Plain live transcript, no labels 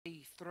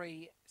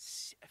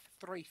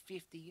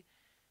350,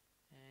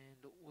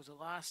 and was a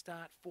last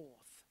start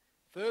fourth.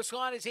 First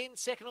line is in,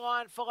 second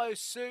line follows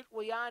suit.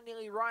 We are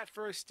nearly right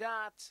for a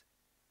start.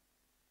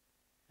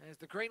 As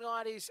the green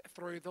light is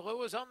through, the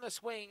lures on the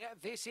swing.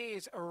 This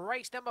is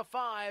race number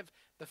 5,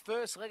 the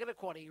first leg of the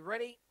quaddie.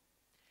 Ready?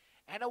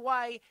 And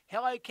away,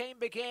 Hello Keen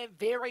began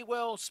very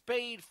well.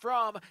 Speed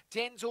from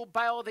Denzel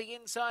Bale, the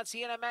inside,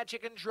 Sienna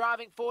Magic, and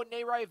driving forward,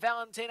 Nero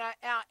Valentino,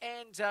 out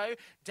Ando,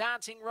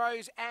 Dancing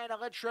Rose and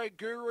Electro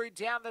Guru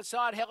down the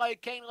side. Hello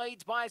Keen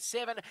leads by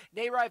 7.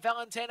 Nero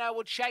Valentino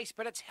will chase,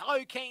 but it's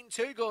Hello Keen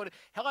too good.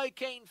 Hello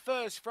Keen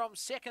first from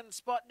second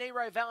spot,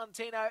 Nero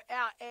Valentino,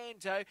 out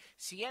Ando.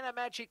 Sienna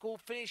Magic will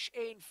finish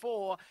in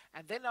 4,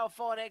 and then they'll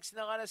follow next in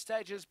the latter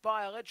stages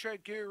by Electro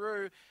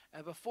Guru.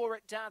 Before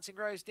it, Dancing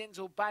Rose,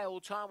 Denzel Bale.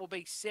 Time will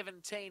be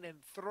 17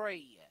 and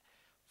 3.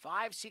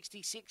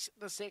 5:66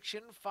 the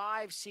section,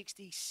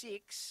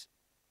 5:66.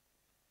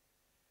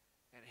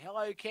 And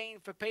Hello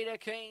Keen for Peter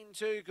Keen,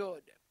 too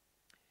good.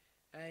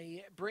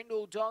 A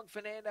Brindle Dog,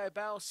 Fernando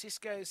Bale,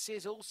 Cisco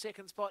Sizzle.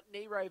 Second spot,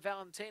 Nero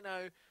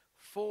Valentino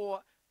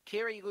for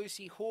Kerry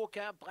Lucy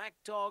Hawker,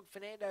 Black Dog,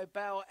 Fernando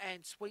Bale,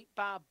 and Sweet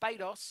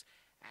Barbados.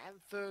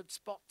 And third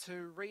spot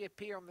to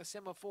reappear on the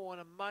semaphore in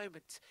a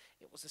moment.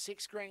 It was a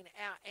 6 green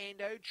out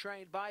Ando,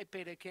 trained by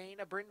Peter Keen.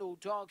 A Brindle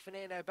Dog,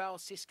 Fernando Bale,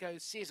 Cisco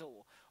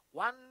Sizzle.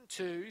 1,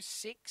 2,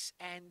 6,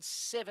 and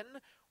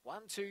 7.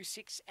 1, 2,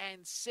 6,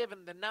 and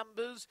 7 the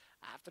numbers.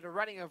 After the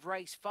running of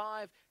race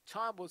 5,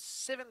 time was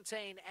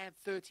 17 and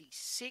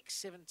 36.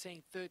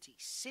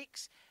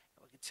 17:36.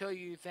 We can tell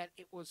you that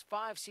it was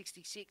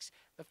 5:66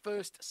 the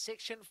first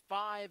section,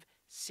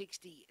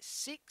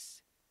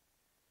 5:66.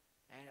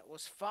 And it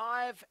was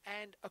 5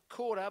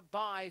 1/4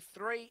 by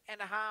 3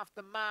 1/2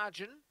 the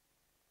margin.